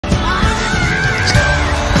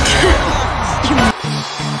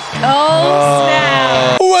Oh,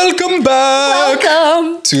 snap. Welcome back.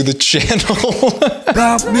 Welcome to the channel.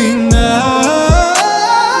 Got me now.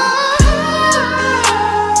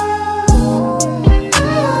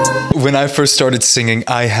 When I first started singing,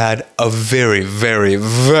 I had a very, very,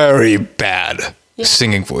 very bad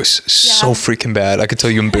singing voice. So freaking bad. I could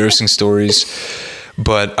tell you embarrassing stories,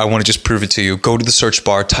 but I want to just prove it to you. Go to the search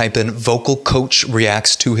bar, type in vocal coach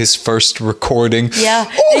reacts to his first recording.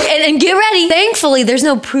 Yeah, and get ready. Thankfully, there's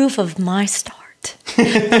no proof of my start.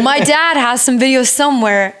 My dad has some videos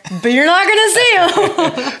somewhere, but you're not gonna see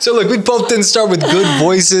them. So look, we both didn't start with good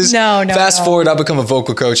voices. No. Fast forward, I've become a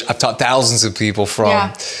vocal coach. I've taught thousands of people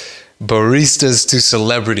from baristas to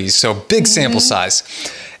celebrities, so big sample size.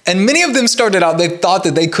 And many of them started out, they thought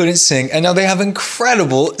that they couldn't sing, and now they have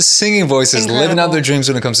incredible singing voices, living out their dreams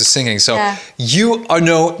when it comes to singing. So you are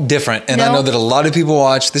no different. And I know that a lot of people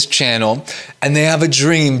watch this channel and they have a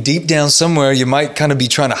dream deep down somewhere. You might kind of be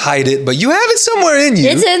trying to hide it, but you have it somewhere in you.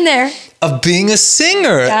 It's in there. Of being a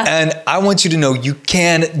singer. And I want you to know you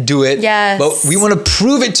can do it. Yes. But we want to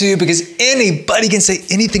prove it to you because anybody can say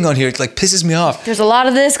anything on here. It like pisses me off. There's a lot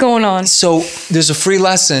of this going on. So there's a free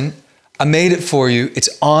lesson. I made it for you. It's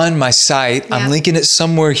on my site. I'm linking it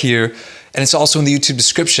somewhere here. And it's also in the YouTube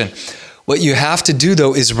description. What you have to do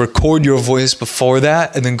though is record your voice before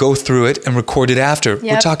that and then go through it and record it after.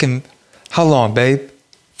 We're talking, how long, babe?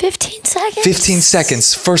 15 seconds. 15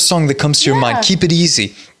 seconds. First song that comes to your mind. Keep it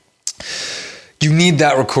easy. You need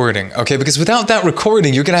that recording, okay? Because without that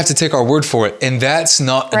recording, you're gonna have to take our word for it. And that's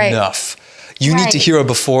not enough. You need to hear a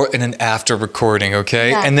before and an after recording,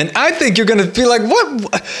 okay? And then I think you're gonna be like,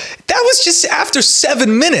 what? That was just after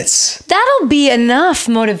 7 minutes. That'll be enough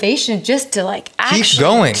motivation just to like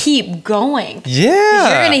actually keep going. Yeah.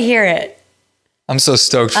 You're gonna hear it. I'm so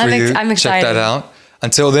stoked for you. I'm excited. Check that out.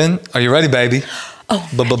 Until then, are you ready, baby? Oh,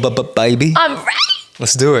 baby. I'm ready.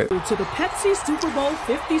 Let's do it. To the Pepsi Super Bowl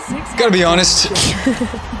 56. Gotta be honest,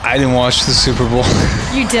 I didn't watch the Super Bowl.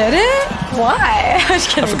 You didn't? Why? I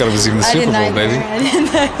forgot it was even the Super Bowl, baby. I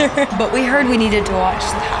didn't either. But we heard we needed to watch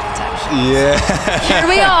the halftime show. Yeah. Here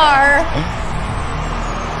we are.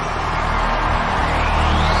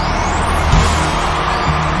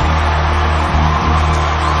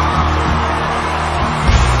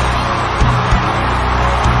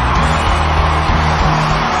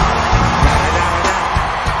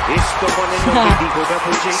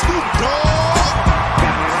 Snoop Dogg.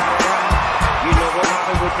 You know what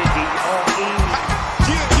happened with the D.R.E.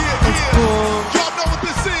 Yeah. Y'all know what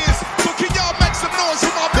this is. So can y'all make some noise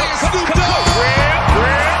for my man Snoop Dogg?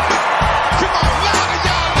 Come on, louder,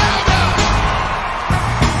 y'all, louder.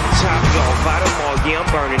 Top dog, bottom all, I'm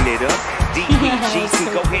burning it up. D.E.G.C.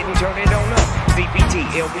 go ahead and turn it on up. CPT,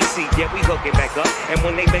 LBC, we hook it back up. And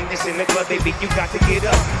when they bang this in the club, baby, you got to get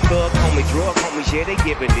up. Thug homies, drug homies, they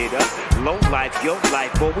giving it up. Low life, yo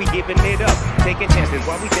life, boy, we giving it up. Taking chances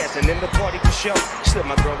while we dancing in the party for show. Slip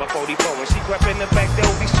my girl up 44 and she grabbed in the back door.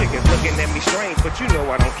 These chickens looking at me strange, but you know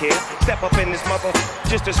I don't care. Step up in this mother,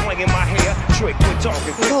 just a swing in my hair. Trick with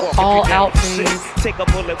talking, quick walk. All out for you. Take a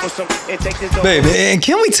bullet with some and take this. Babe, and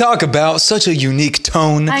can we talk about such a unique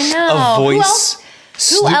tone of voice?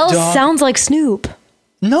 Who else sounds like Snoop?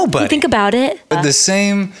 Nobody. Think about it. But the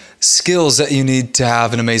same skills that you need to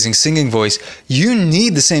have an amazing singing voice, you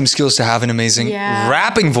need the same skills to have an amazing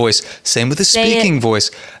rapping voice. Same with the speaking voice.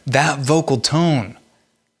 That vocal tone.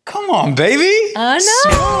 Come on, baby. I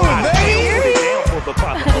know. Baby.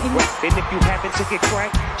 And if you haven't took it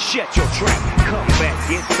crack, shut your trap. Come back,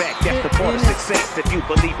 get back. That's the part of success. If you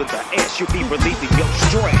believe in the S, you'll be relieving your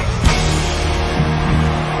stress.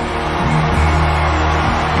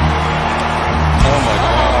 Oh my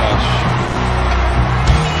gosh.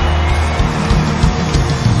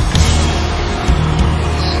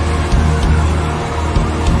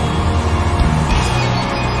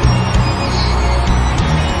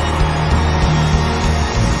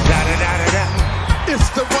 It's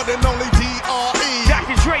the one and only D.R.E.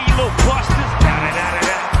 Dr. Dre, you little busters.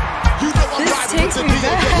 You know I'm riding with the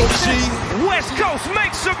D.R.E. West Coast,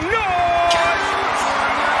 make some noise.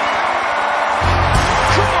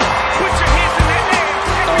 Come on, put your hands in the air.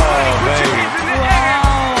 Everybody, put your hands in the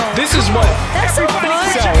air. This is what That's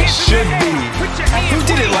it should be. Who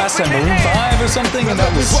did it last time? Maroon 5 or something? And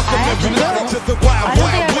that was... I don't think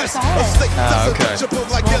I ever saw it. Okay.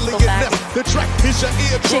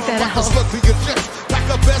 Check that out. Like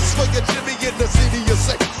the best for your Jimmy in the city you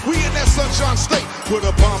say. We in that sunshine state where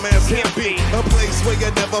the bomb ass can be. A place where you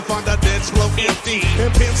never find a dance floor empty. And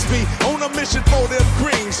pimps be on a mission for them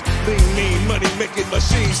greens. Lean, mean, money making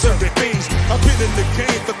machines, serving beans. I've been in the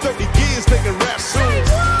game for 30 years, making rap soon.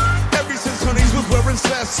 Ever since honeys was wearing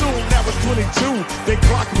Sassoon, now it's 22. They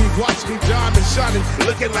clock me watch me diamond shining,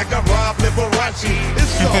 looking like I robbed Liberace.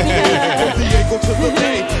 It's all from Diego to the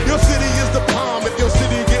Bay. Your city is the palm if your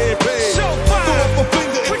city getting paid. Throw up a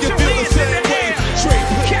finger if you feel the same way. Straight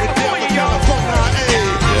put it down to California.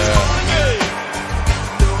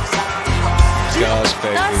 Gosh,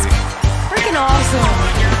 baby. That's freaking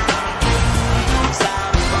awesome.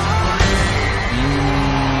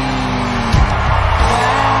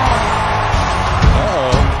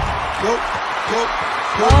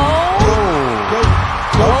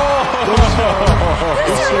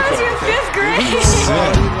 This reminds me of 5th grade.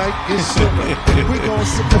 We gon'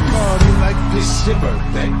 sip the party like this your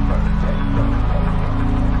birthday.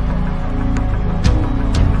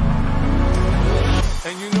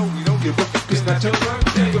 And you know we don't give up, it's not your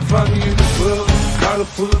birthday. You can find me in the club, bottle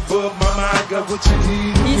full of bub. Mama, I got what you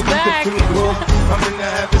need. He's back. I'm in the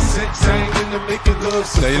having sex, I ain't in the making love.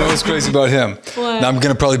 So now, you know what's crazy about him? What? Now, I'm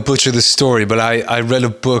going to probably butcher this story, but I read a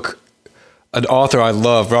book, an author I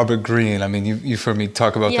love, Robert Greene. I mean, you've heard me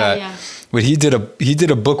talk about that. Yeah. But he did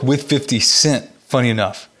a book with 50 Cent, funny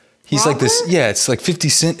enough. He's like this, yeah, it's like 50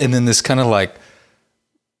 Cent and then this kind of like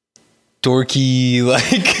dorky,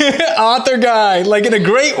 like author guy, like in a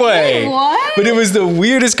great way. Wait, what? But it was the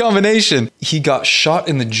weirdest combination. He got shot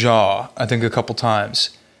in the jaw, I think a couple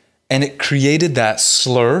times, and it created that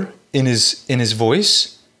slur in his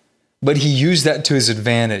voice. But he used that to his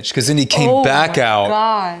advantage because then he came back out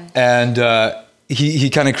God. and he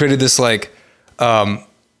kind of created this like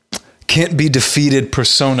can't be defeated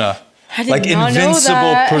persona, I did like not know invincible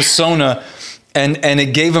that. persona. And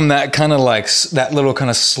it gave him that kind of like that little kind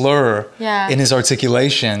of slur in his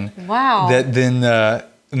articulation. Wow. That then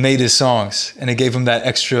made his songs, and it gave him that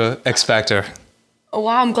extra X factor. Oh,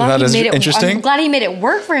 wow, I'm glad Isn't he that made it. interesting? I'm glad he made it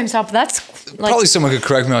work for himself. That's like, Probably someone could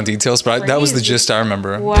correct me on details, but that was the Crazy. gist I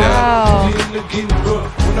remember. wow. Yeah.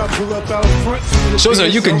 Shows how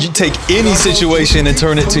you can take any situation and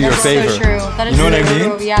turn it to your That's favor. so true. That is You know what I so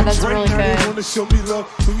mean? true. Yeah, that's really good. Wanna show me love?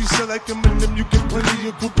 When you sell like Eminem, you get plenty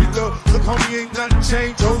of groupie love. Look, homie, ain't nothing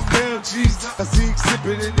changed. Hold down, G's. I see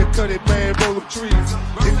exhibit in the cut it, man, roll up trees.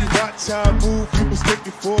 If you watch how I move, you mistake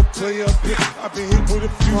me for a player. I've been hit with a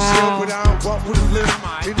few shells, but I don't walk with a limp.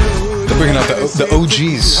 In the hood, They're bringing out the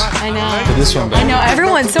OGs I know. for this one. I know.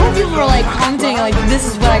 Everyone. So many people were like commenting, like, "This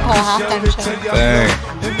is what I call a halftime show." Dang.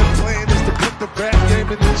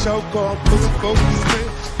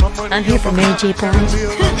 I'm here for Mary J. Blige.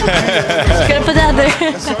 Gotta put that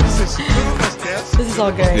there. This is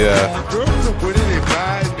all good. Yeah.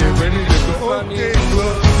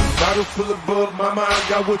 Bottle full of bug, mama, I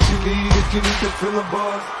got what you need if you need to feel a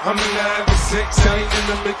buzz. I'm in the having sex, I ain't in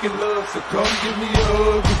the making love. So come give me a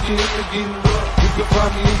hug if you're in the getting rough. You can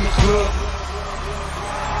find me in the club.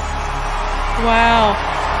 Wow.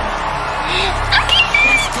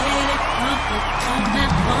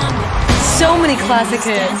 So many classic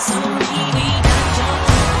hits.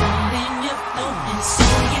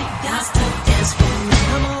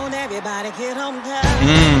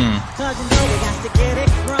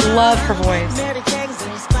 Love her voice.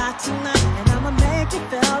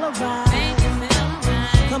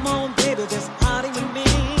 Come on, baby, just party with me.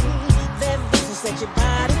 Let me set your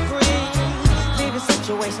body free. Leaving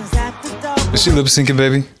situations at the door. Is she lip syncing,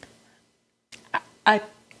 baby?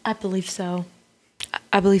 I believe so.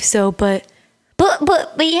 I believe so, but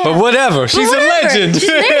yeah. But whatever. She's whatever. a legend. She's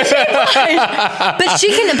Mary J. Blige. But she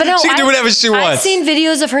can. But no, She can do whatever she I've wants. seen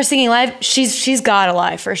videos of her singing live. She's got it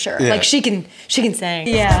live for sure. Yeah. Like she can sing.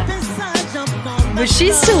 Yeah. But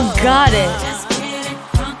she still got it.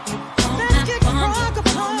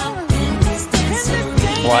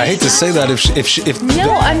 Well, I hate to say that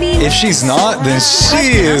No, I mean, if she's not, then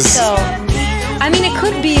she is. So, I mean, it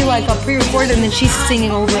could be like a pre-recorded and then she's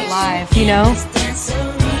singing over it live. You know, that's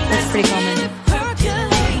pretty common.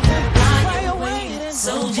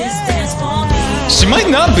 She might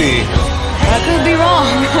not be. I could be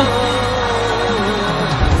wrong.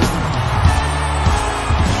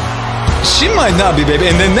 She might not be, baby.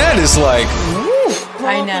 And then that is like,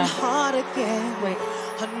 I know. Wait.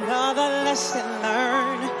 Another lesson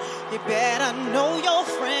learned. You better know your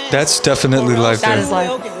friends. that's definitely live That there. is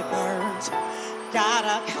live.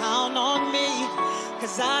 Gotta count on me,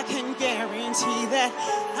 'cause I can guarantee that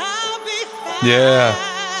I'll be fine. Yeah.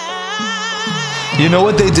 You know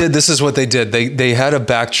what they did? This is what they did. They had a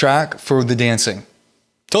backtrack for the dancing.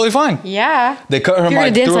 Totally fine. Yeah. They cut her If you're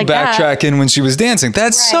mic, gonna dance threw a like that. backtrack in when she was dancing.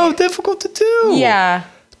 That's so Right. difficult to do. Yeah.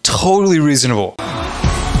 Totally reasonable. No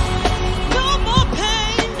more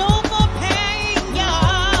pain,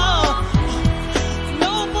 y'all.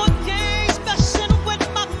 No more games, messing with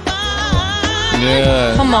my mind.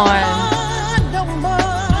 Yeah. Come on. No more,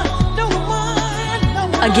 no more, no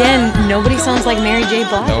more. Again, nobody sounds like Mary J.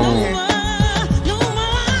 Blige. No.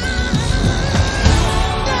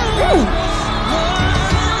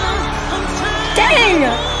 Dang!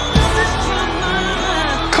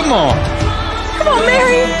 Come on. Come on,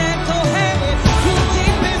 Mary!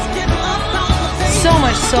 So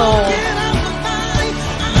much soul.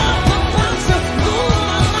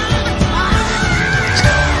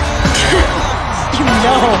 You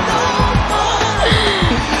know.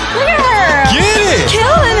 Look at her! Get it!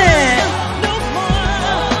 Killing it!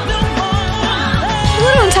 She's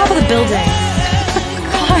literally on top of the building.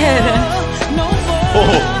 God.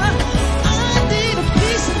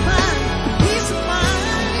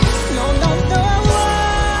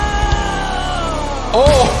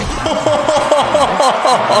 Oh.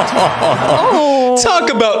 Oh. Talk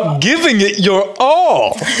about giving it your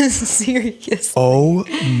all. Serious. Oh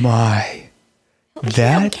my.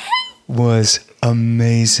 That was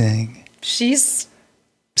amazing. She's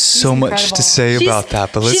So much incredible. to say about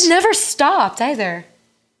that, but she's never stopped either.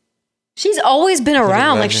 She's always been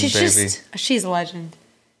around. Like legend, she's baby. she's a legend.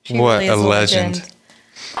 She What really a is legend.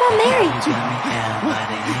 Oh, Mary.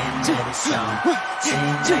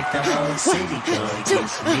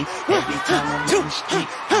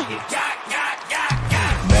 Man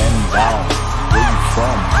down, where you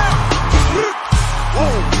from?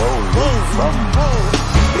 Low, where you from? Where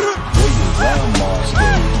your grandma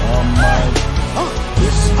stay? I'm like,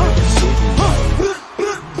 this is the city.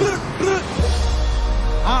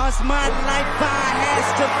 All's my life I has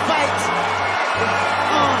to fight.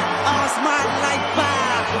 All's my life I.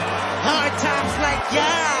 Hard times like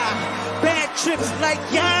yeah. Bad trips like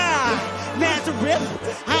yeah. Nazareth,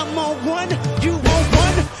 I'm on one, you on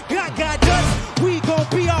one. God got us, we gon'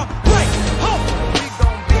 be alright. Ho! We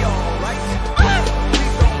gon' be alright. We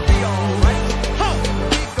gon' be alright. Ho!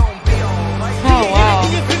 We gon' be alright. Oh, wow.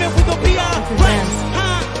 We gon' be alright. intense.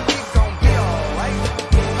 We gon' be alright.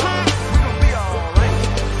 We gon' be alright.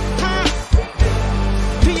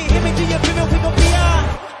 Do you hear me? Do you feel me? We gon' be alright.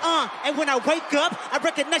 And when I wake up, I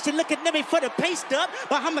recognize you looking at me for the pay stub.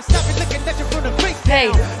 But I'ma stop you looking at you from the face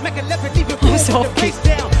down. Make a left and leave you I'm with so the face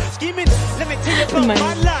down. Scheming, let me tell you about My-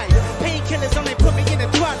 my life. Painkillers only put me in the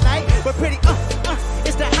twilight. But pretty,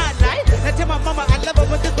 it's the highlight. Now tell my mama I love her,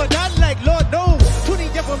 but this what I like. Lord knows. 20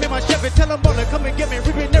 years from me, my Chevy. Tell them all to come and get me.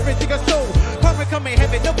 Reaping everything I sold. Karma coming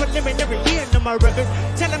heavy, no preliminary end on my record.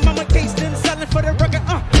 Tell them I'm a gangster, selling for the record.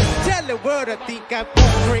 Tell the world I think I'm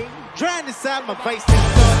great. Trying to side my vices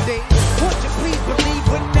all day. Won't you please believe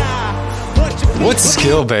when won't you please What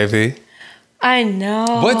skill, baby? I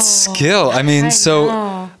know. What skill? I mean, I so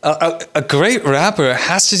know. a great rapper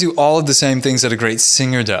has to do all of the same things that a great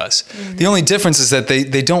singer does. Mm-hmm. The only difference is that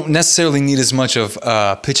they don't necessarily need as much of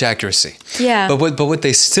pitch accuracy. Yeah. But what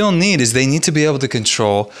they still need is they need to be able to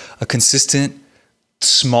control a consistent,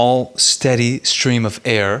 small, steady stream of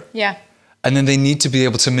air. Yeah. And then they need to be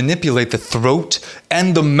able to manipulate the throat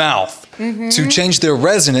and the mouth Mm-hmm. to change their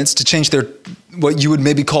resonance, to change their, what you would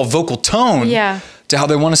maybe call vocal tone, Yeah. to how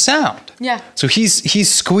they want to sound. Yeah. So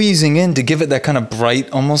he's squeezing in to give it that kind of bright,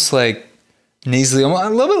 almost like nasally, a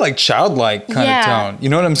little bit like childlike kind Yeah. of tone. You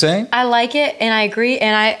know what I'm saying? I like it, and I agree,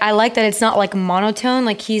 and I like that it's not like monotone.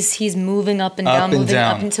 Like he's moving up and Up down, and moving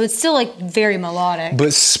down. up, and so it's still like very melodic.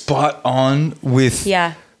 But spot on with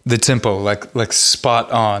Yeah. the tempo, like spot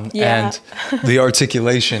on. Yeah. And the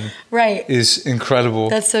articulation Right. is incredible.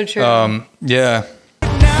 That's so true. Yeah.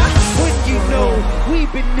 Now, when you know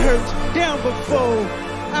we've been hurt down before.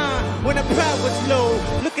 When the pride was low,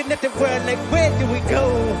 looking at the world like where do we go?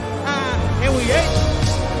 And we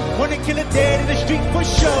ain't wanna kill a dead in the street for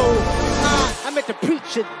show. I'm at the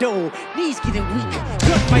preacher door, knees getting weak,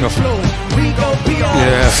 cut my flow. We gon' be all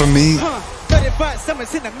Yeah, for me, 35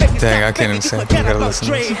 summers in the making. Dang, stop I can't even begging, sing. you forgot I gotta about listen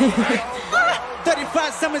to Dre. this.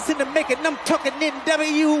 35 summers in the making, I'm talking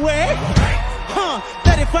NWA.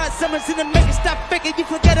 35 summers in the making, stop faking, you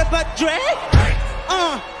forget about Dre.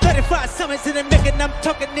 35 summers in the making, I'm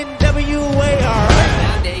talking NWA.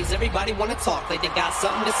 Nowadays, everybody wanna talk like they got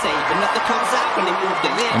something to say, but nothing comes out when they move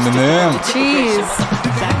their lips. Eminem. Jeez.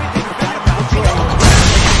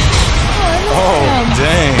 Oh,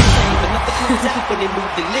 dang.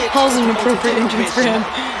 Paul's an appropriate entrance for him.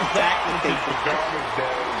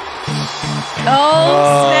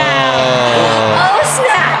 Oh snap! Oh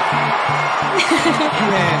snap!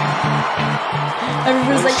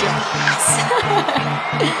 Everybody's like, yes.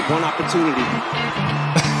 One opportunity.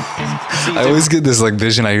 I always get this like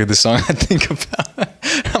vision. I hear the song. I think about.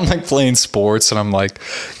 I'm like playing sports, and I'm like,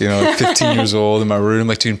 15 years old in my room,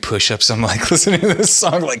 like doing push-ups. I'm like listening to this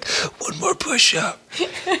song, like one more push-up.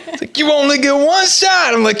 It's like you only get one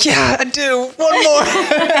shot. I'm like, yeah, I do. One more.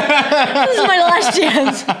 This is my last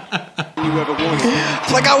chance.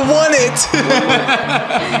 Like, I won it.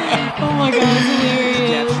 Oh my god, it's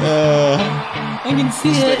hilarious. I can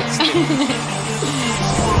see it.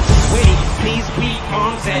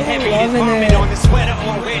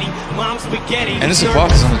 Anderson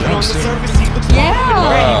Paak is on the drums too.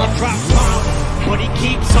 Yeah. But he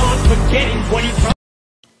keeps on forgetting what he.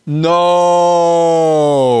 No.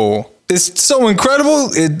 It's so incredible.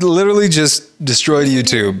 It literally just destroyed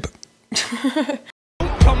YouTube.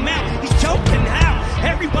 Come out, he's joking now.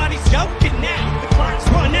 Everybody's joking now. The clock's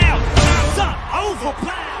run out. Time's up. Over.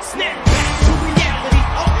 Snap back to reality.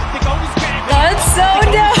 Oh, the goal is gravity. That's so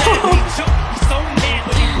dope. He's so mad,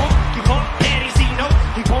 but he won't give up. Daddies, he knows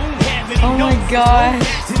he won't have it. Oh my god.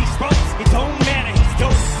 It don't matter. He's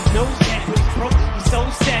dope. He knows that, but he's broke. He's so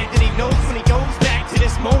sad that he knows when he goes back to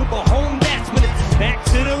this mobile home. That's when it's back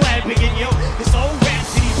to the lab again, yo. This old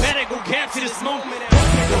rhapsody better go capture this moment.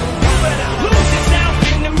 Lose yourself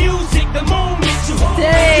in the music, the moment you hold it.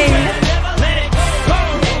 Dang. Never let it go.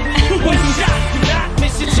 One shot, do not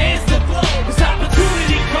miss your chance to blow. This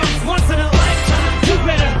opportunity comes once in a lifetime. You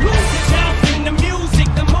better lose yourself in the music,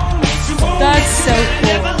 the moment you hold it. That's so cool.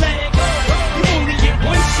 Never let it go. You only get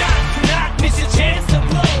one shot, do not miss your chance to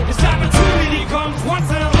blow. This opportunity comes once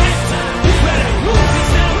in a lifetime. You better lose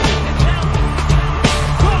yourself.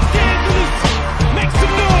 Los Angeles, make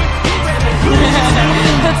some noise. You better lose yourself.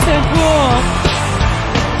 That's so cool.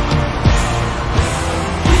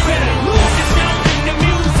 You better lose yourself in the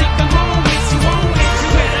music, the moment you own it. You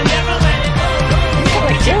better never let it go. You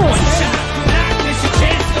only get one shot, do not miss your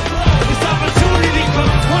chance to blow. This opportunity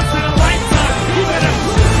comes once in a lifetime. You better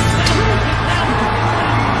lose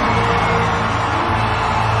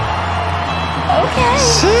Okay.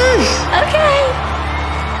 Okay.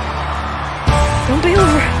 Don't be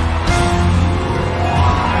over.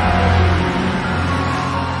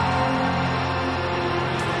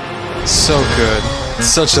 So good.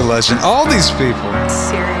 Such a legend. All these people.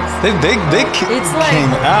 Serious. They It's like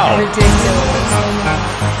came out.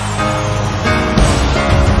 ridiculous.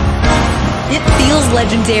 It feels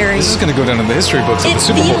legendary. This is going to go down in the history books of the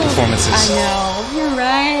Super Bowl performances. I know. You're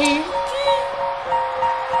right.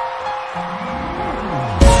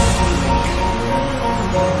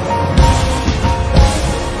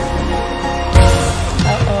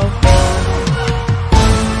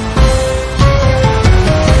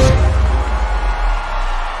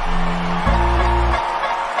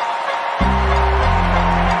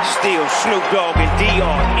 Still Snoop Dogg and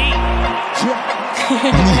D.R.E.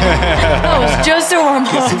 That was just a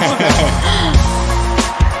warm-up.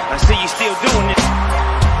 I see you still doing it.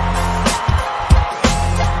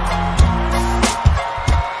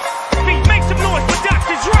 Make some noise for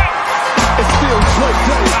Dr. Dre. It's still Dre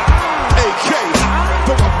Day, AK.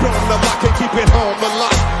 Though I'm blowing up, I can't keep it home a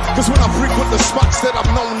lot. Cause when I frequent the spots that I'm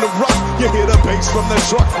known to rock, you hear the bass from the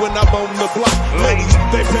truck when I'm on the block. Ladies,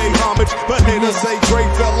 they pay homage, but haters say Dre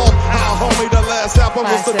fell off. How homie, the last album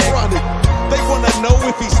was The Chronic. They wanna know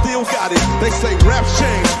if he still got it. They say raps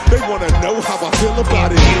change, they wanna know how I feel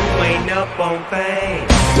about it. You ain't up on fame.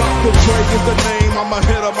 Dr. Dre is the name, I'm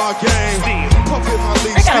ahead of my game. Puffin' my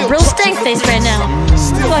leash, I got a real stank face right now.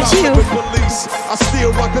 Still How about not you? living police. I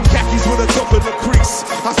still rock them khakis with a cup in the crease.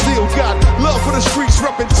 I still got love for the streets,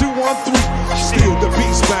 reppin' 213. Still the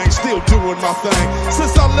beast bang, still doing my thing.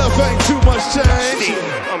 Since I left, ain't too much change. Still,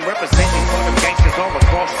 I'm representing for them gangsters all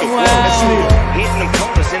across the world. And still, Hitting them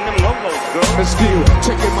corners and them logos, girl. and still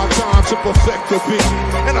taking my time to perfect the beat.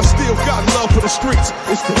 And I still got love for the streets.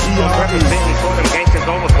 It's the I'm D.R.E. representing for them gangsters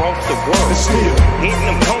all across the world. And still, Hitting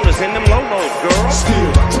them corners and them logos, girl.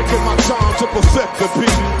 still taking my time to perfect the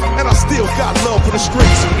beat. And I still got love for the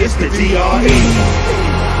streets. It's the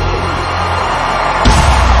D.R.E.